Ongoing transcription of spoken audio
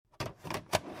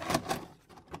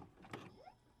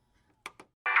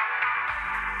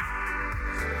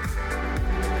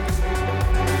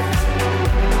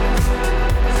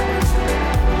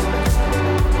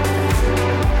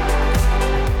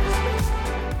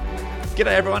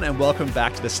G'day everyone and welcome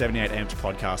back to the 78 Amped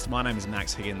podcast. My name is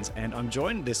Max Higgins and I'm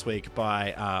joined this week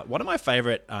by one of my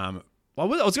favourite, I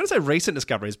was going to say recent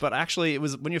discoveries, but actually it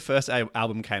was when your first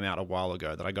album came out a while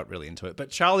ago that I got really into it. But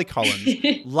Charlie Collins,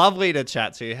 lovely to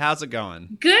chat to you. How's it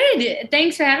going? Good.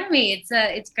 Thanks for having me.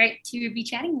 It's great to be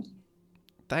chatting with you.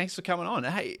 Thanks for coming on.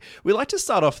 Hey, we like to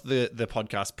start off the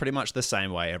podcast pretty much the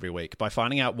same way every week by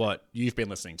finding out what you've been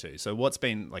listening to. So what's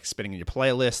been like spinning in your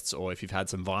playlists, or if you've had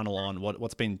some vinyl on,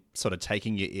 what's been sort of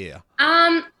taking your ear?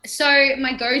 So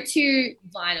my go-to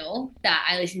vinyl that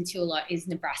I listen to a lot is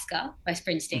Nebraska by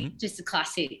Springsteen, just a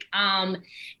classic. And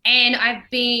I've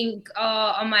been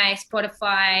on my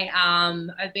Spotify,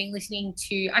 I've been listening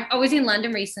to, I was in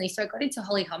London recently, so I got into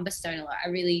Holly Humberstone a lot. I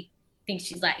really think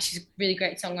she's a really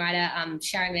great songwriter.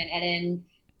 Sharon Van Etten,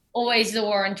 always The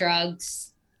War on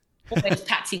Drugs, always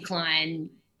Patsy Cline.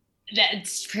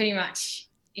 That's pretty much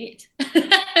it.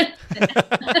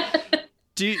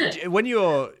 When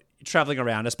you're traveling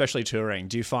around, especially touring,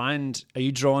 are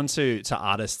you drawn to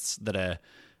artists that are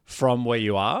from where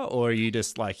you are, or are you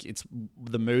just like, it's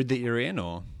the mood that you're in,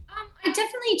 or? I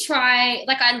definitely try,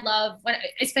 I love,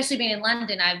 especially being in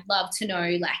London, I love to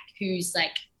know who's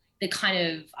the kind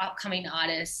of upcoming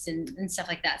artists and stuff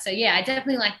like that. So yeah, I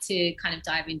definitely like to kind of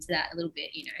dive into that a little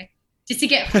bit, just to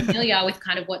get familiar with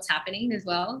kind of what's happening as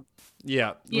well. Yeah,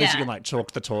 at least you can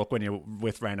talk the talk when you're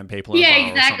with random people. Yeah,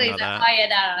 exactly. Like that. Oh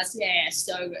yeah, that's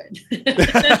so good.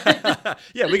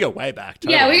 Yeah, we go way back.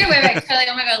 Totally. Yeah, we go way back. Totally.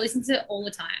 Oh my god, I listen to it all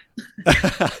the time.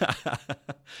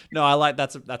 No, I like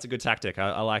that's a good tactic.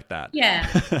 I like that. Yeah.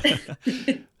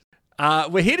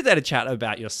 We're here today to chat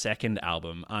about your second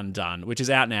album, Undone, which is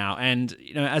out now. And,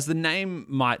 as the name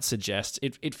might suggest,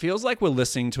 it feels like we're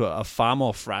listening to a far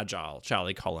more fragile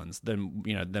Charlie Collins than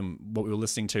what we were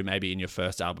listening to maybe in your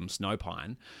first album,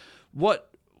 Snowpine.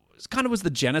 What kind of was the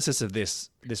genesis of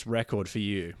this record for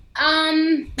you?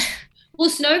 Well,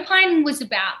 Snowpine was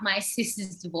about my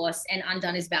sister's divorce and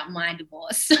Undone is about my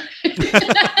divorce.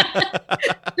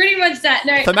 Pretty much that.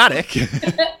 No. Thematic.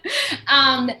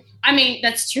 I mean,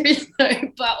 that's true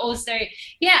though, but also,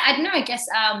 yeah, I don't know, I guess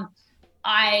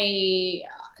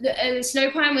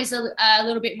Snowpine was a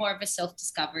little bit more of a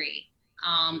self-discovery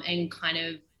and kind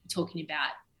of talking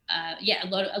about,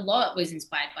 a lot was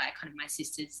inspired by kind of my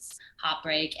sister's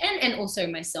heartbreak and also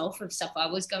myself of stuff I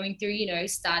was going through,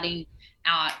 starting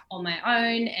out on my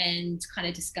own and kind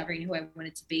of discovering who I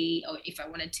wanted to be or if I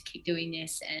wanted to keep doing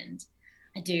this, and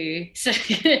I do. So,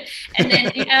 and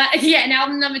then, and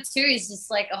album number 2 is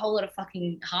just a whole lot of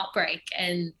fucking heartbreak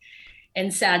and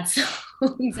sad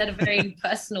songs that are very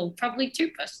personal, probably too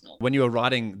personal. When you were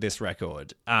writing this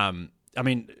record, I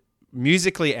mean,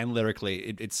 musically and lyrically,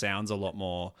 it sounds a lot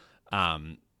more,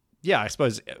 I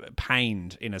suppose,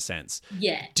 pained in a sense.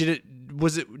 Yeah.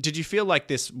 Did you feel like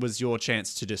this was your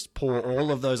chance to just pour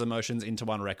all of those emotions into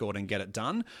one record and get it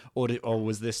done? Or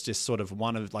was this just sort of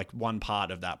one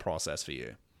part of that process for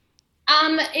you?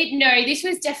 No, this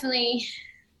was definitely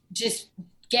just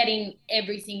getting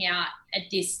everything out at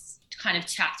this kind of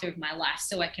chapter of my life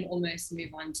so I can almost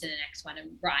move on to the next one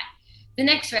and write the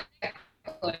next record.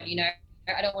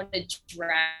 I don't want to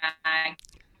drag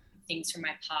things from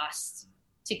my past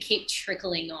to keep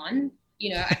trickling on.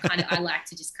 I like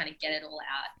to just kind of get it all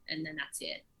out and then that's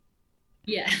it.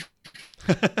 Yeah.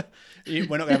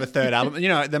 We're not going to have a third album.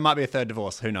 There might be a third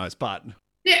divorce. Who knows? But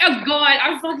oh God,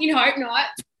 I fucking hope not.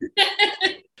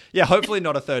 Yeah, hopefully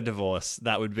not a third divorce.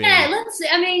 That would be. Yeah,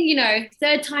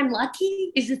 third time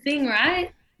lucky is the thing,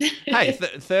 right? Hey,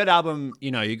 third album,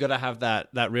 you got to have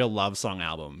that real love song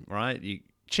album, right?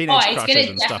 Teenage crushes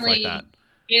and stuff like that.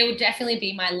 It will definitely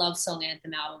be my love song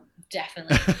anthem album.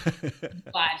 Definitely.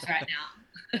 Vibes right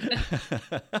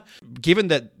now. Given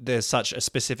that there's such a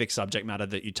specific subject matter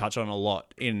that you touch on a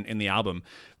lot in the album,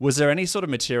 was there any sort of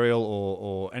material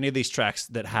or any of these tracks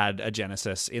that had a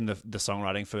genesis in the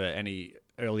songwriting for any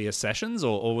earlier sessions,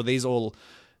 or were these all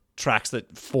tracks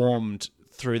that formed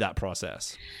through that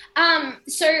process?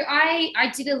 So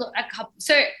I did a couple.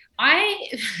 So I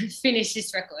finished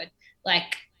this record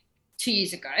 2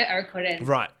 years ago. I recorded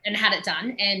and had it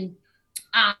done, and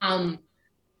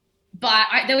but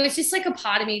there was just a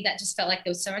part of me that just felt like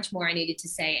there was so much more I needed to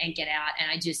say and get out, and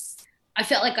I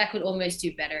felt like I could almost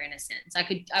do better in a sense.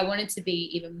 I wanted to be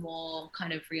even more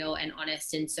kind of real and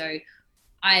honest, and so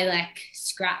I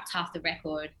scrapped half the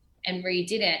record and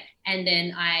redid it, and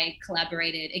then I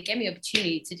collaborated. It gave me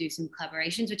opportunity to do some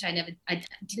collaborations, which I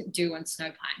didn't do on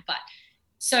Snowpine, but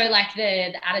so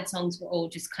the added songs were all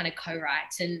just kind of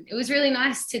co-writes, and it was really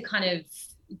nice to kind of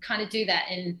do that,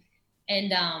 and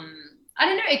I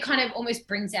don't know, it kind of almost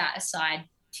brings out a side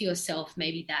to yourself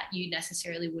maybe that you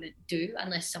necessarily wouldn't do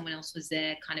unless someone else was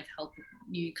there kind of helping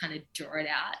you kind of draw it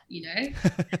out, you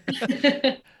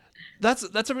know?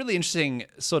 That's a really interesting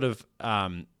sort of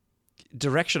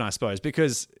direction, I suppose,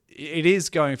 because it is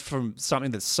going from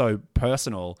something that's so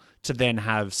personal to then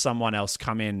have someone else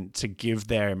come in to give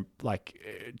their like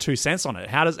 2 cents on it.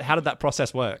 How did that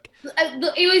process work?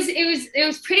 It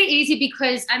was pretty easy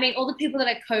because I mean all the people that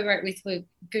I co-wrote with were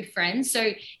good friends,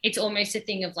 so it's almost a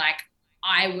thing of like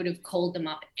I would have called them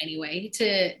up anyway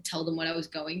to tell them what I was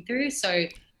going through. So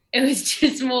it was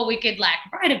just more we could like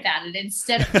write about it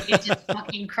instead of me just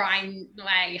fucking crying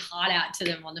my heart out to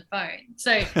them on the phone.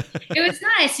 So it was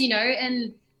nice, you know,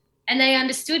 and they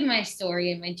understood my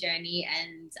story and my journey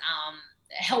and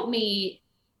helped me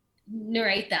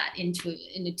narrate that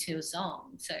into a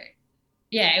song. So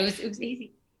yeah, it was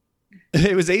easy.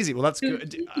 It was easy. Well, that's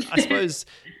good. I suppose,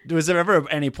 was there ever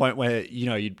any point where, you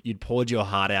know, you'd poured your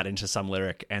heart out into some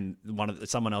lyric and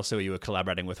someone else who you were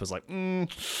collaborating with was like, not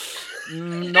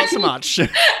so much? They're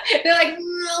like,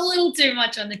 a little too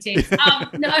much on the tits.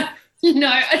 No,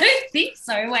 I don't think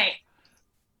so. Wait.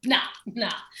 Nah.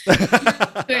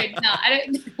 Good. No,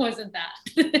 it wasn't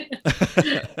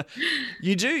that.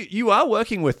 You are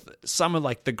working with some of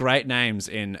like the great names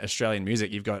in Australian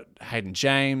music. You've got Hayden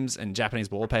James and Japanese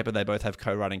Wallpaper. They both have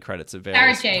co-writing credits of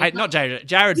various.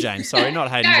 Jared James. Sorry, not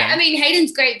Hayden James. I mean,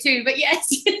 Hayden's great too, but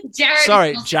yes, Jared.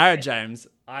 Sorry, Jared James.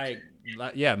 My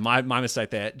mistake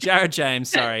there. Jared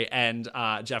James, sorry, and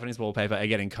Japanese Wallpaper are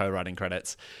getting co-writing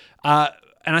credits. And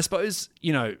I suppose,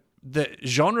 you know, the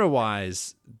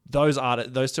genre-wise, those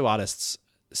two artists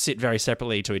sit very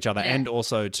separately to each other and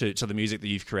also to the music that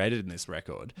you've created in this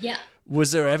record. Yeah.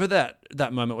 Was there ever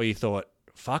that moment where you thought,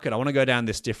 fuck it, I want to go down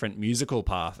this different musical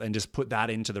path and just put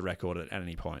that into the record at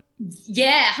any point?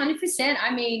 Yeah, 100%. I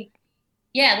mean,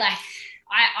 yeah,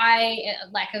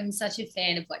 like I'm such a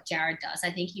fan of what Jared does.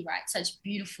 I think he writes such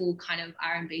beautiful kind of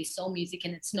R&B soul music,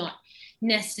 and it's not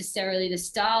necessarily the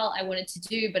style I wanted to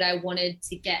do, but I wanted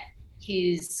to get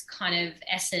his kind of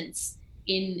essence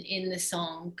in the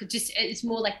song. Just it's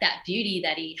more like that beauty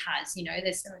that he has, you know,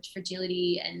 there's so much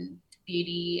fragility and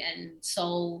beauty and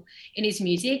soul in his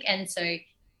music, and so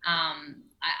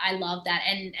I love that.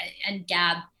 And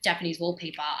Gab, Japanese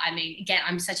Wallpaper, I mean, again,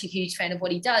 I'm such a huge fan of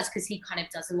what he does because he kind of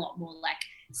does a lot more like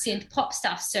synth pop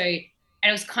stuff. So, and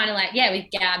it was kind of like, yeah,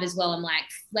 with Gab as well, I'm like,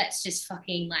 let's just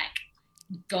fucking like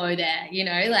go there, you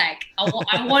know, like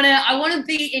I want to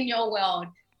be in your world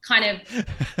kind of,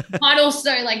 but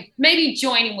also like maybe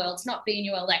joining worlds, not be in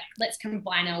your world, like let's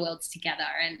combine our worlds together.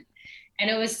 And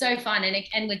it was so fun.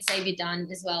 And with Xavier Dunn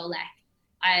as well, like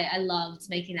I loved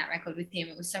making that record with him.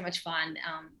 It was so much fun.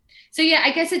 So yeah,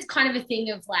 I guess it's kind of a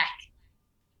thing of like,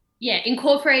 yeah,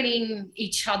 incorporating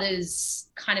each other's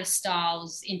kind of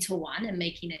styles into one and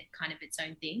making it kind of its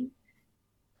own thing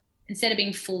instead of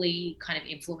being fully kind of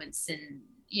influenced and,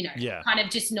 you know, kind of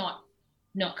just not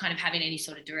kind of having any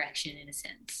sort of direction in a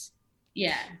sense.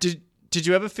 Yeah. Did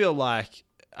you ever feel like,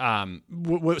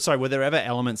 were there ever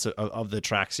elements of the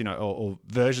tracks, you know, or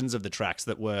versions of the tracks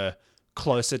that were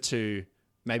closer to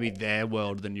maybe their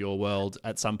world than your world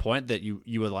at some point that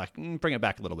you were like, bring it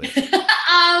back a little bit?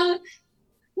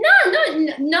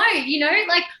 No, you know,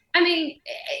 like, I mean,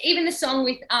 even the song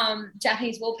with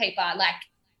Japanese Wallpaper, like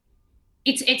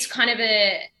it's kind of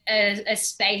a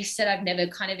space that I've never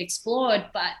kind of explored,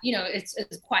 but you know, it's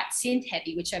quite synth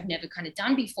heavy, which I've never kind of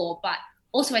done before, but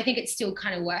also I think it still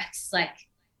kind of works. Like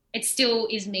it still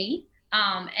is me.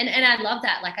 And I love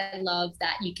that. Like, I love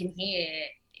that you can hear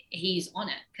he's on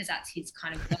it because that's his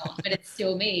kind of world, but it's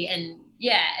still me. And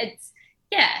yeah, it's,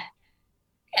 yeah.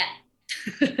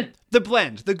 The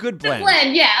blend, the good blend. The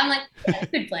blend, yeah. I'm like, yeah,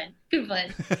 good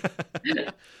blend.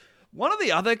 One of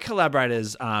the other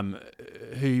collaborators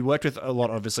who you worked with a lot,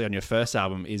 obviously, on your first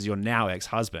album is your now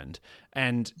ex-husband.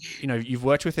 And, you know, you've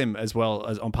worked with him as well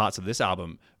as on parts of this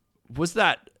album. Was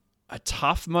that a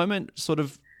tough moment, sort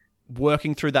of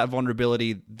working through that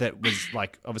vulnerability that was,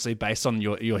 like, obviously based on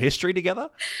your history together?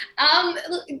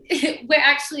 Look, we're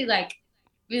actually, like,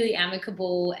 really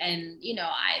amicable. And, you know,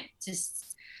 I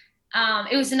just...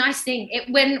 it was a nice thing.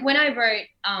 When I wrote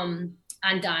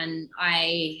Undone,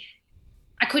 I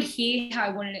could hear how I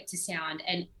wanted it to sound.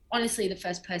 And honestly, the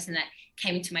first person that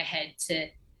came into my head to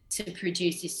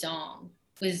produce this song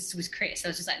was Chris. I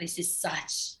was just like, this is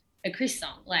such a Chris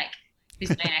song, like, who's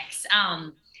my ex.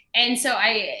 And so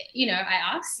I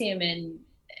asked him and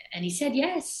he said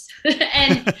yes.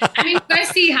 And I mean,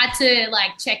 first he had to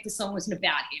like check the song wasn't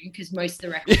about him because most of the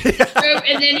record,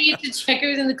 and then he had to check it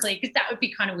was in the click because that would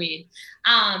be kind of weird.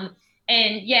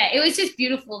 And yeah, it was just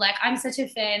beautiful. Like, I'm such a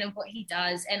fan of what he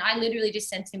does. And I literally just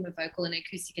sent him a vocal and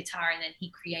acoustic guitar, and then he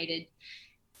created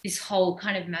this whole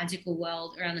kind of magical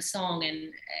world around the song.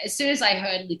 And as soon as I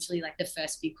heard literally like the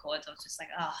first few chords, I was just like,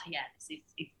 oh yeah,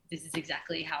 this is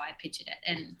exactly how I pictured it.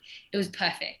 And it was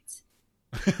perfect.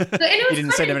 You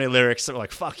didn't send him any lyrics that were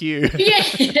like, fuck you. Yeah,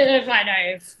 I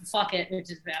know, fuck it, which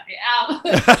is about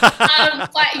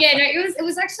it. But yeah, no, it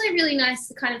was actually a really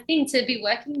nice kind of thing to be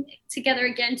working together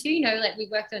again too. You know, like we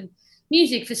worked on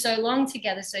music for so long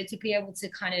together, so to be able to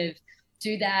kind of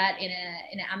do that in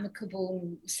an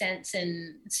amicable sense,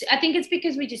 and I think it's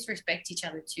because we just respect each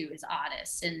other too as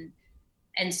artists, and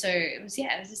so it was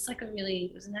just like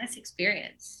it was a nice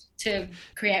experience to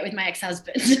create with my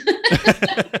ex-husband.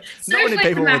 Not many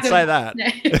people would say that.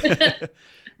 No.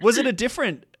 Was it a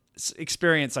different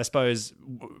experience, I suppose,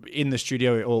 in the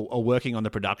studio or working on the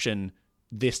production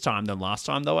this time than last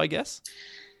time, though, I guess?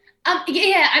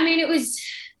 Yeah, I mean, it was...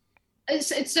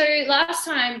 So last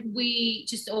time we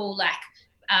just all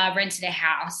rented a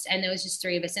house, and there was just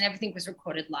three of us, and everything was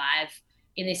recorded live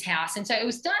in this house. And so it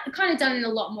was kind of done in a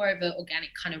lot more of an organic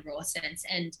kind of raw sense.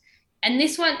 And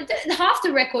this one, half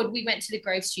the record, we went to the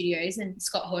Grove Studios, and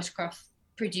Scott Horscroft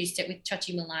produced it with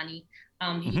Chachi Milani,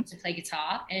 who used to play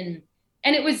guitar. And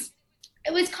it was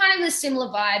kind of a similar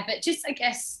vibe, but just, I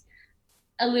guess,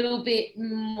 a little bit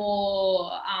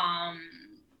more,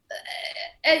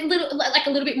 a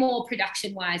little bit more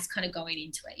production wise kind of going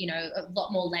into it, you know, a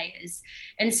lot more layers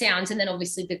and sounds. And then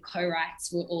obviously the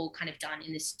co-writes were all kind of done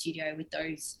in the studio with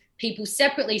those people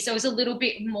separately. So it was a little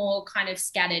bit more kind of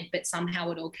scattered, but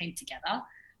somehow it all came together.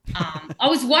 I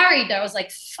was worried though. I was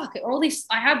like, fuck it,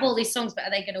 I have all these songs, but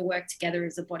are they going to work together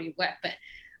as a body of work? But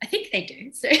I think they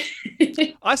do. So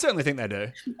I certainly think they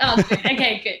do. Oh, good.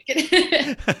 Okay,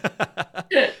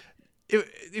 good.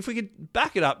 If we could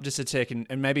back it up just a tick, and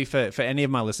maybe for any of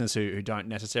my listeners who don't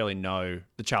necessarily know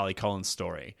the Charlie Collins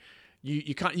story,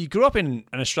 you grew up in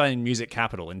an Australian music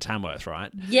capital in Tamworth,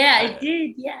 right? Yeah, I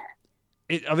did. Yeah.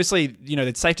 Obviously, you know,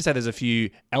 it's safe to say there's a few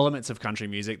elements of country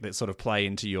music that sort of play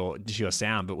into your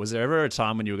sound. But was there ever a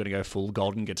time when you were going to go full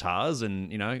golden guitars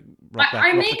and, you know, rock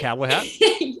the cowboy hat?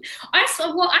 I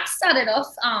started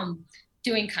off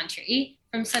doing country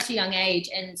from such a young age,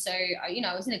 and so you know,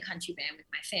 I was in a country band with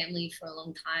my family for a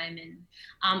long time,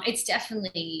 and it's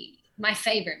definitely my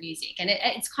favorite music, and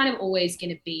it's kind of always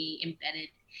going to be embedded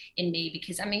in me,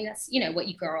 because I mean, that's, you know, what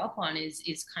you grow up on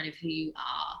is kind of who you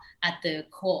are at the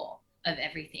core of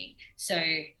everything. So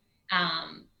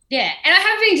yeah, and I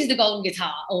have been to the Golden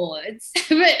Guitar Awards,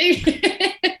 but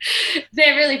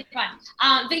they're really fun.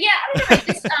 But yeah, I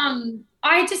don't know,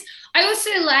 I also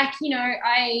like, you know,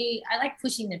 I like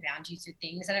pushing the boundaries of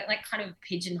things. I don't like kind of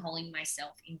pigeonholing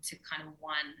myself into kind of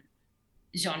one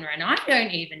genre, and I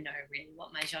don't even know really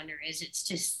what my genre is. It's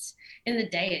just, in the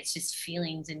day, it's just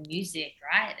feelings and music,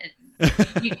 right?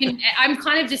 And I'm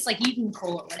kind of just like, you can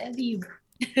call it whatever you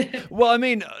want. Well, I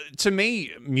mean, to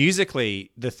me,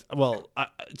 musically, the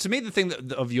thing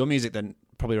that, of your music that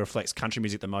probably reflects country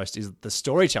music the most is the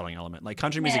storytelling element. Like,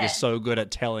 country music is so good at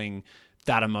telling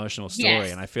that emotional story,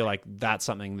 yes. And I feel like that's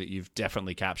something that you've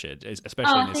definitely captured,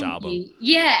 especially in this album. You.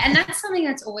 Yeah, and that's something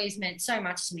that's always meant so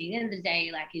much to me. At the end of the day,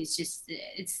 like, it's just,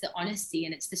 it's the honesty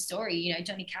and it's the story. You know,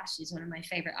 Johnny Cash is one of my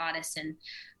favorite artists, and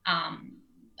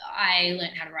I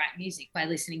learned how to write music by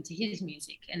listening to his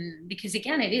music. And because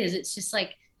again, it's just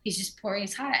like, he's just pouring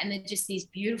his heart, and they're just these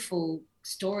beautiful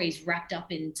stories wrapped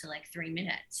up into like 3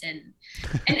 minutes.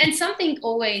 And something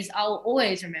I'll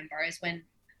always remember is when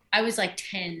I was like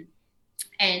 10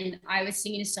 and I was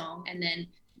singing a song and then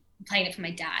playing it for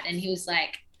my dad, and he was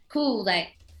like, cool,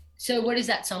 like, so what is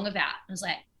that song about? I was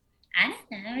like, I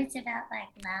don't know, it's about like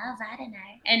love, I don't know.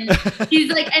 And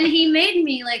he's like, and he made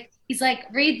me like, he's like,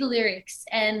 read the lyrics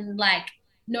and like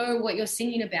know what you're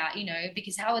singing about, you know,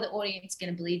 because how are the audience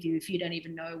going to believe you if you don't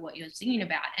even know what you're singing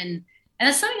about? And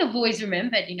that's something I've always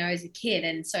remembered, you know, as a kid.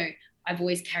 And so I've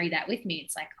always carried that with me.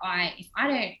 It's like, if I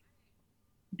don't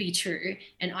be true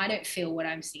and I don't feel what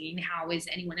I'm singing, how is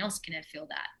anyone else going to feel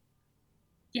that?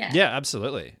 Yeah,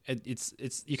 absolutely.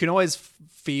 It's you can always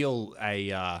feel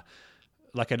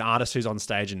like an artist who's on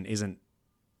stage and isn't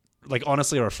like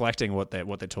honestly reflecting what they're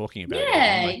talking about.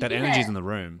 Yeah, like that energy's in the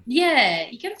room. Yeah,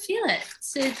 you gotta feel it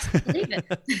to believe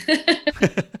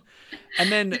it.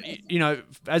 And then, you know,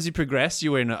 as you progress,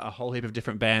 you were in a whole heap of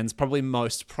different bands, probably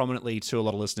most prominently to a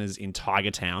lot of listeners in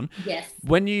Tiger Town. Yes.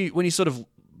 When you sort of,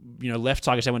 you know, left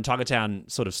Tiger Town, when Tiger Town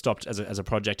sort of stopped as a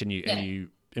project, and you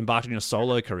embarked on your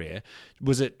solo career,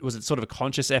 was it sort of a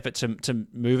conscious effort to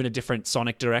move in a different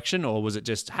sonic direction, or was it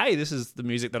just, hey, this is the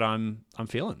music that I'm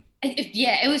feeling?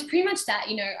 Yeah, it was pretty much that.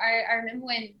 You know, I remember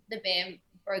when the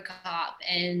broke up,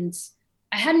 and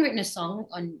I hadn't written a song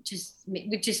on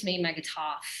with just me and my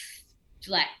guitar,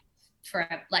 like for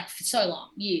so long,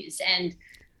 years. And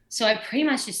so I pretty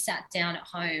much just sat down at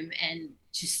home and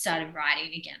just started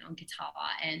writing again on guitar,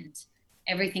 and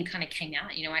everything kind of came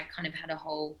out. You know, I kind of had a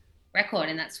whole record,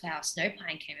 and that's how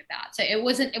Snowpine came about. So it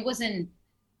wasn't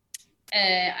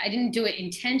I didn't do it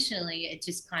intentionally. It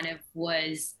just kind of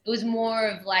was, it was more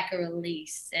of like a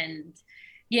release. And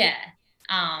yeah.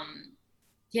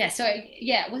 So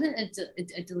it wasn't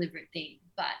a deliberate thing,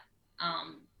 but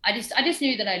I just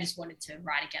knew that I just wanted to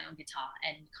write again on guitar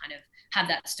and kind of have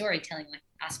that storytelling like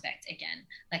aspect again,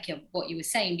 like what you were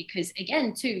saying, because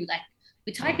again too, like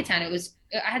with Tiger Town,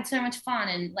 I had so much fun,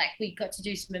 and like we got to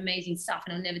do some amazing stuff,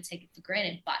 and I'll never take it for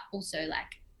granted. But also,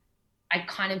 like, I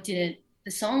kind of didn't,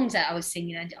 the songs that I was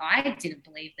singing, I didn't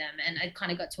believe them, and I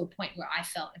kind of got to a point where I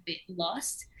felt a bit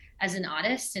lost as an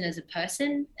artist and as a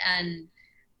person, and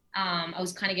I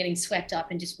was kind of getting swept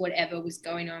up in just whatever was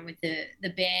going on with the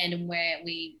band, and where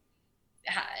we,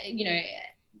 you know,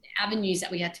 avenues that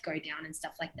we had to go down and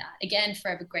stuff like that. Again,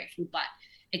 forever grateful, but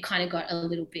it kind of got a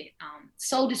little bit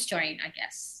soul destroying, I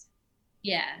guess.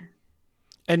 Yeah.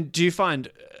 And do you find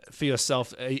for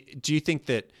yourself, do you think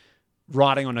that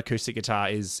writing on acoustic guitar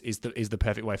is the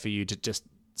perfect way for you to just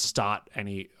start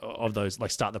any of those,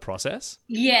 like start the process?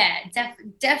 Yeah,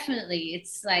 definitely.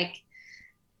 It's like,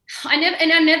 I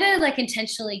never like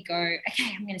intentionally go,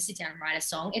 okay, I'm going to sit down and write a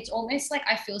song. It's almost like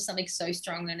I feel something so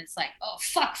strong and it's like, oh,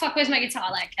 fuck, where's my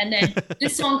guitar? Like, and then the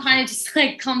song kind of just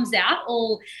like comes out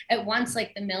all at once,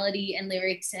 like the melody and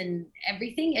lyrics and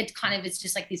everything. It's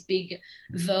just like this big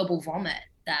verbal vomit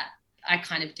that I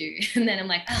kind of do. And then I'm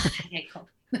like, oh, okay, cool.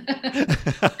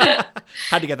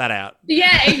 Had to get that out.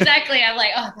 Yeah, exactly. I'm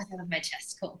like, oh, I got that off my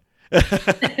chest. Cool.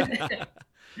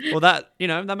 Well, that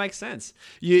makes sense.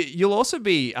 You'll also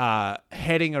be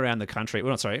heading around the country. Well,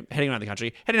 not sorry, heading around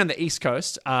the East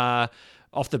Coast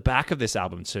off the back of this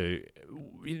album too.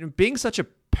 You know, being such a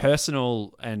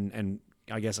personal and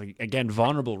I guess again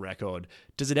vulnerable record,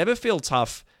 does it ever feel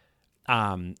tough?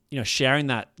 Sharing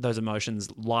those emotions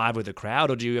live with the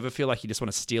crowd, or do you ever feel like you just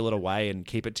want to steal it away and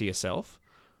keep it to yourself?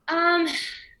 I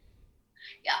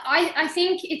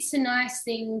think it's a nice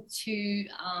thing to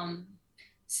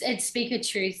speak a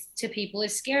truth to people,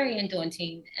 as scary and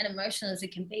daunting and emotional as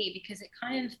it can be, because it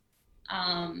kind of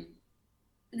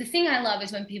the thing I love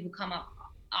is when people come up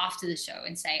after the show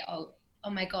and say, oh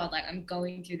my God, like I'm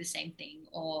going through the same thing,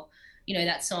 or you know,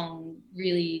 that song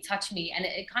really touched me, and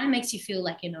it kind of makes you feel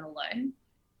like you're not alone.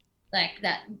 Like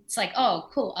that, it's like, oh,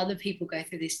 cool, other people go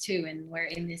through this too, and we're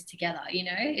in this together. You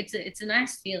know, it's a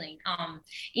nice feeling.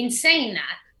 In saying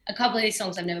that, a couple of these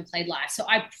songs I've never played live, so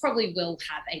I probably will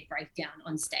have a breakdown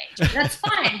on stage. But that's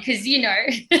fine, because you know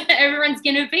everyone's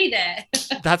gonna be there.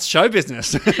 That's show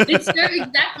business.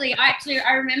 Exactly. I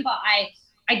remember I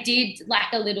did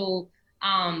like a little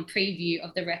preview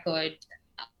of the record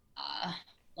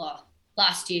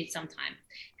last year sometime,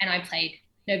 and I played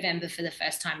November for the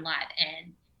first time live,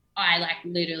 and I like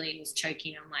literally was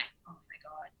choking. I'm like, oh my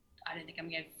God, I don't think I'm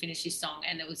going to finish this song.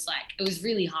 And it was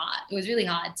really hard. It was really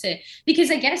hard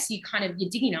because I guess you're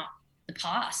digging up the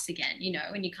past again, you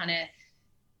know, and you kind of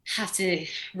have to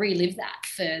relive that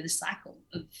for the cycle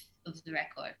of the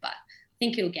record. But I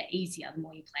think it'll get easier the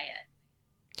more you play it.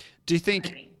 Do you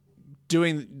think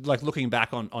doing, like looking back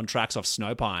on tracks off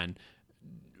Snowpine,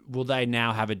 will they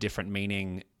now have a different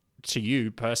meaning to you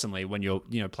personally when you're,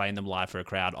 you know, playing them live for a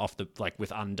crowd off the, like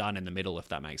with Undone in the middle, if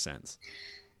that makes sense?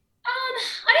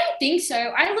 I don't think so.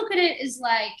 I look at it as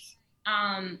like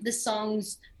the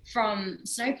songs from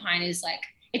Snowpine is like,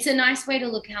 it's a nice way to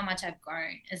look how much I've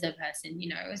grown as a person, you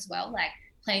know, as well, like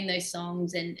playing those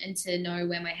songs and to know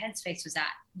where my headspace was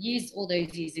at all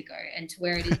those years ago and to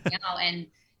where it is now. And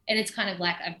it's kind of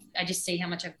like I just see how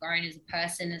much I've grown as a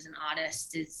person, as an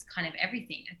artist, is kind of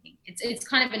everything. I think it's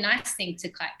kind of a nice thing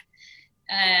to like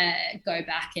go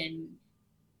back and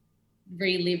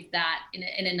relive that in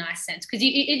a nice sense, because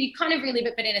you kind of relive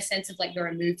it, but in a sense of like you're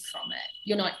removed from it.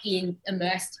 You're not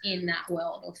immersed in that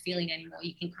world or feeling anymore.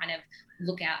 You can kind of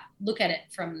look at it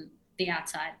from the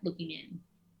outside looking in.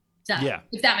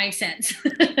 If that makes sense.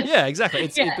 Yeah, exactly.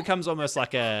 It becomes almost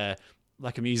like a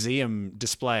museum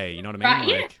display, you know what I mean?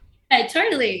 Right, yeah,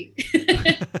 totally.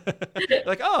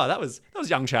 Like, oh, that was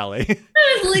young Charlie.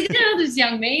 That was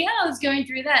young me. I was going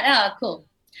through that. Oh, cool.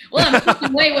 Well, I'm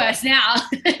fucking way worse now.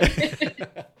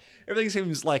 Everything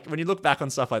seems like, when you look back on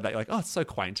stuff like that, you're like, oh, it's so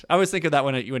quaint. I always think of that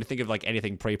when you think of like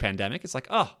anything pre-pandemic. It's like,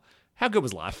 oh, How good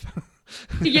was life?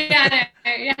 Yeah, I know.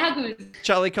 Yeah, how good.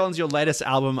 Charlie Collins, your latest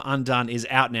album, Undone, is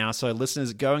out now. So,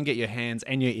 listeners, go and get your hands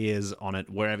and your ears on it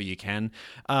wherever you can.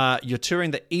 You're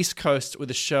touring the East Coast with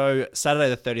a show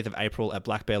Saturday, the 30th of April at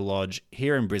Black Bear Lodge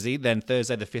here in Brizzy, then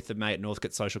Thursday, the 5th of May at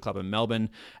Northcote Social Club in Melbourne,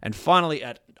 and finally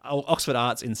at Oxford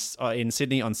Arts in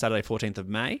Sydney on Saturday, 14th of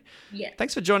May. Yeah.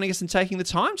 Thanks for joining us and taking the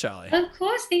time, Charlie. Of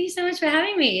course. Thank you so much for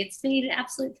having me. It's been an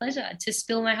absolute pleasure to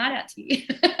spill my heart out to you.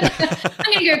 I'm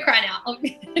going to go cry now.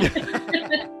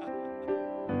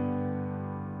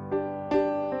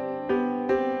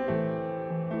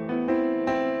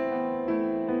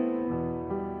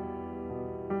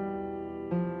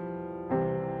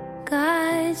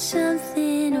 Got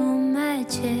something on my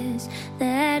chest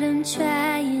that I'm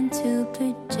trying to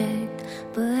project,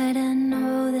 but I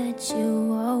know that you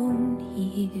won't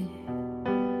hear.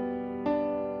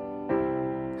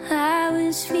 I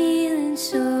was feeling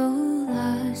so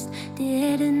lost,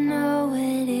 didn't know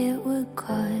what it would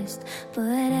cost,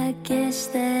 but I guess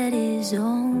that is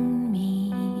on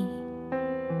me.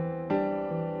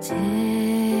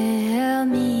 Tell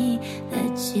me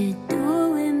that you're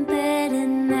doing better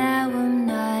now I'm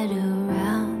not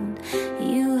around.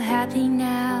 You happy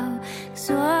now? 'Cause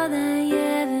all I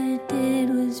ever did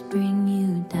was bring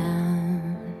you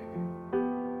down.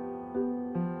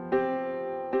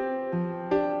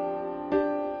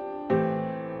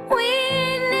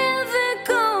 We're never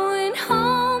going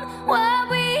home. What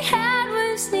we had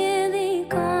was nearly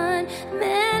gone.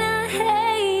 Man, I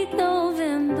hate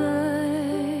November.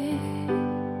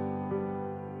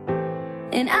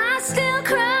 And I still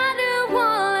cry to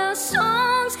all our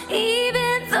songs,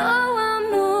 even though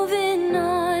I'm moving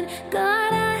on.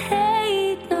 God, I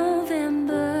hate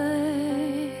November.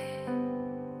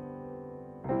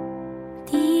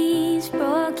 These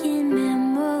broken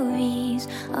memories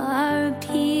are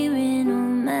appearing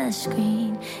on my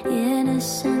screen.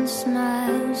 Innocent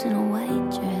smiles in a white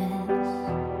dress.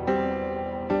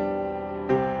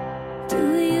 Do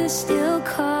you still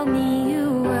call me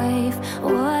your wife,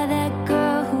 or that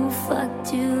girl who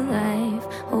fucked your life?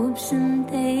 Hope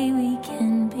someday we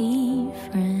can be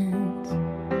friends.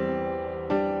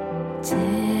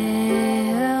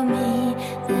 Tell me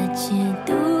that you're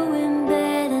doing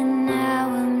better now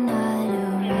I'm not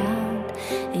around.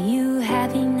 Are you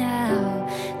happy now?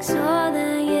 'Cause all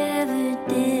I ever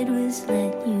did was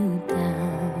let you down.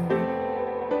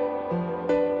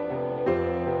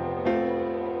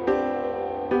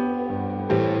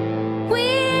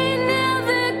 We're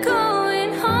never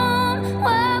going home.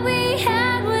 What we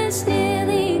had was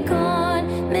nearly gone.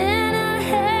 Man, I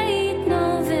hate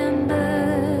November.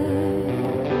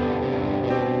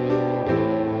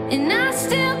 And I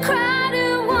still cry to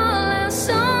all our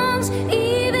songs,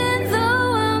 even though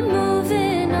I'm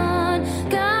moving on.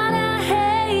 God, I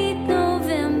hate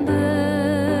November.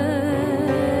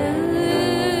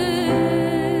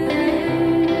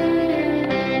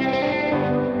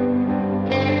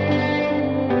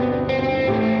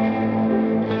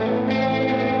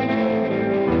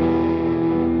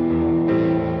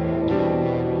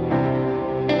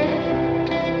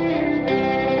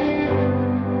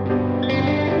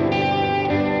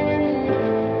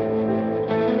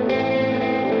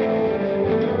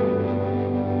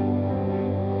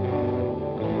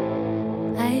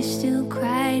 I still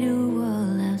cry to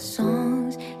all our songs.